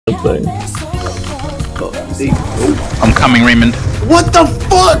thing. I'm coming, Raymond. What the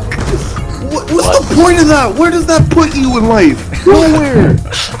fuck? What's the point of that? Where does that put you in life? Nowhere.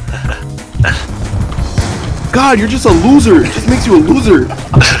 God, you're just a loser. It just makes you a loser.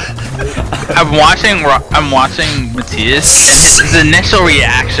 I'm watching Matthias, and his initial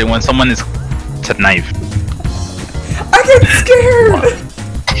reaction when someone is to knife. I get scared.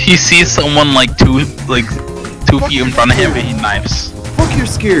 He sees someone like two feet in front of him, and he knifes. Fuck, you're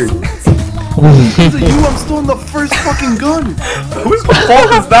scared. Because of you, I'm still in the first fucking gun. Whose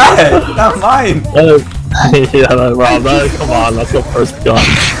fault is that? Not mine. Yeah, Rob, come on, that's the first gun.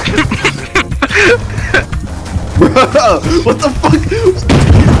 Bro, what the fuck?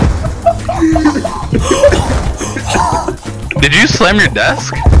 Did you slam your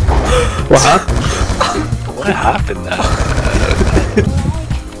desk? What? What happened now?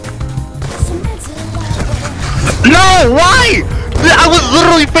 No, why? I was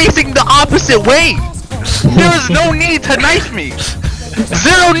literally facing the opposite way. There was no need to knife me.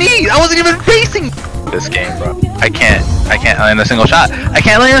 Zero need. I wasn't even facing this game, bro. I can't land a single shot. I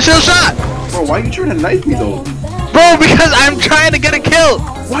can't land a single shot. Bro, why are you trying to knife me though? Bro, because I'm trying to get a kill.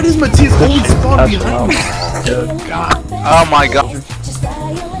 Why does Matthias always spawn behind me? Oh my god.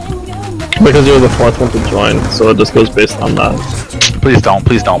 Because you're the fourth one to join, so it just goes based on that. Please don't.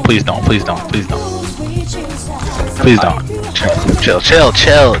 Please don't. Please don't. Please don't. Please don't. Please don't. Chill.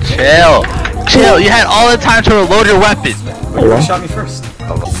 You had all the time to reload your weapon. Wait, you shot me first.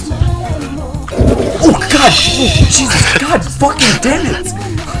 Oh god! Oh, Jesus! God fucking damn it!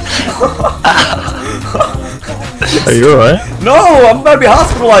 Are you alright? No! I'm about to be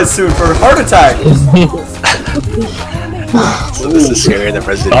hospitalized soon for a heart attack! So this is scarier than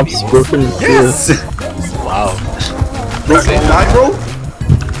Resident Stop Evil. spoofing. Yes! Wow. Bro, can you die, bro?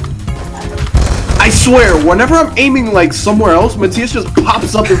 I swear, whenever I'm aiming like somewhere else, Matthias just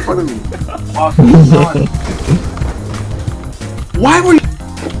pops up in front of me. Why were you?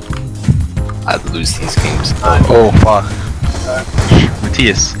 I lose these games. Oh fuck.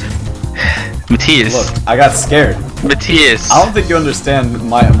 Matthias. Look, I got scared. Matthias. I don't think you understand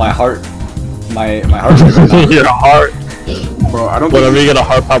my heart. My heart rate right now. Your heart. Bro, I don't. Whenever you get a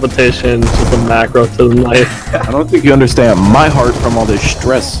heart palpitation, just a macro to the knife. I don't think you understand my heart from all this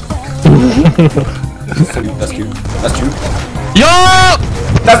stress. That's cute. That's cute. Yo!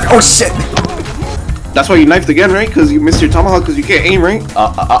 That's oh shit! That's why you knifed again, right? Because you missed your tomahawk because you can't aim, right?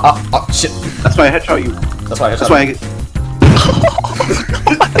 Shit. That's why I headshot you. That's why I That's why I get.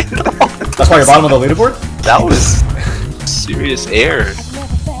 That's why you're bottom of the leaderboard? That was serious error.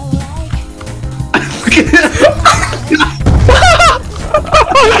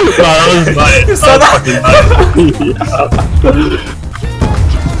 That was nice. You saw that?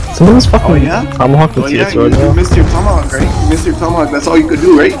 Someone's fucking Oh yeah? tomahawk Oh with yeah, right you now. missed your tomahawk, right? You missed your tomahawk. That's all you could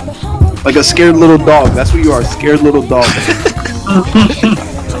do, right? Like a scared little dog. That's what you are, a scared little dog.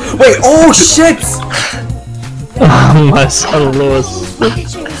 Wait, oh shit! My son Lewis.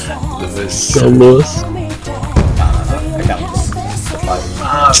 Lewis. Go Lewis. I got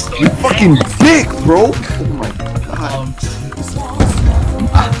this. You fucking dick, bro! Oh my god.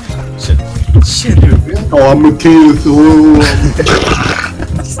 Shit. Oh, I'm Matthias. Oh,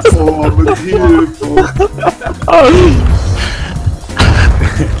 I'm Matthias.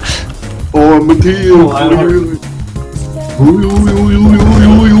 Oh, I'm Matthias.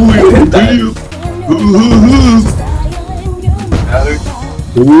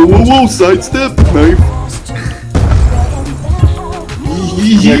 Whoa, sidestep, knife.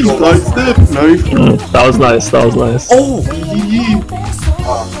 Sidestep, knife. That was nice. Oh!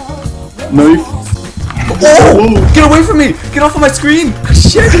 Knife. Oh! Get away from me! Get off of my screen!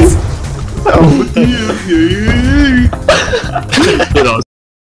 Shit! I'm Matthias. You know.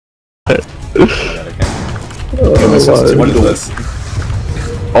 What is this?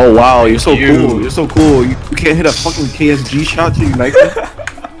 Oh wow, you're so cool. You're so cool. You can't hit a fucking KSG shot till you knife me?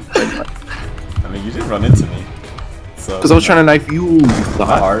 I mean, you did run into me. So. Because I was trying to knife you, you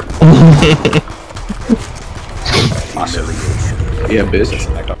thought. Heart. Yeah, bitch.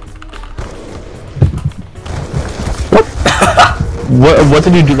 What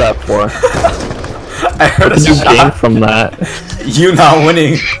did you do that for? I heard What did you gain shot. from that? You not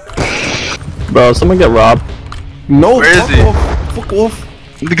winning. Bro, someone get robbed. No, Where is fuck he? off. Fuck off.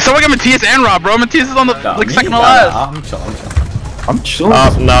 Someone get Matthias and Rob, bro. Matthias is on the No, me? second Nah, alive. I'm chilling. I'm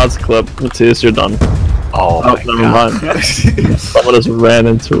chilling. Now it's clip. Matthias, you're done. Oh my Never god. mind. Someone just ran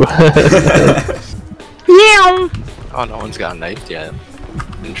into it. Oh, no one's got knifed yet.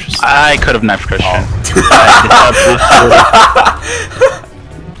 Interesting. I could have knifed Christian.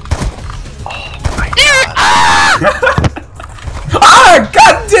 Oh my god. Ah! back!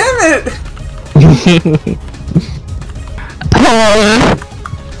 God damn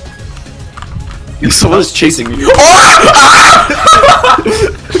it! Someone's chasing me.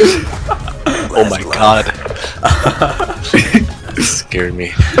 Oh my god. Scared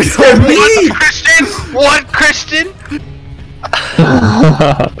me. One Christian! One Christian!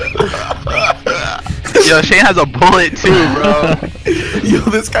 Yo, Shane has a bullet too, bro. Yo,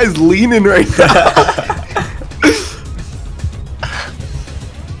 this guy's leaning right now.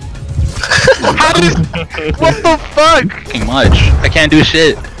 How did? What the fuck? Fucking much. I can't do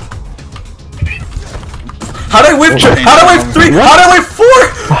shit. How did I whip? How did I whip 3? How did I whip 4?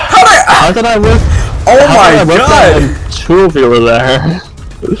 How did I whip? Oh my god! 2 of you were there.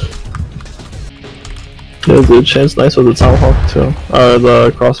 Yeah, dude, Shane's nice with the tomahawk too. Or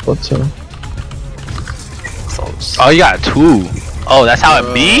the crossbow too. Oh, you got 2. Oh, that's how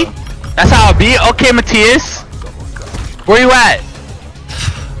it be? That's how it be? Okay, Matthias. Where you at?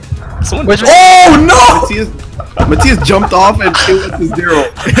 Oh no! Matthias jumped off and killed the 0.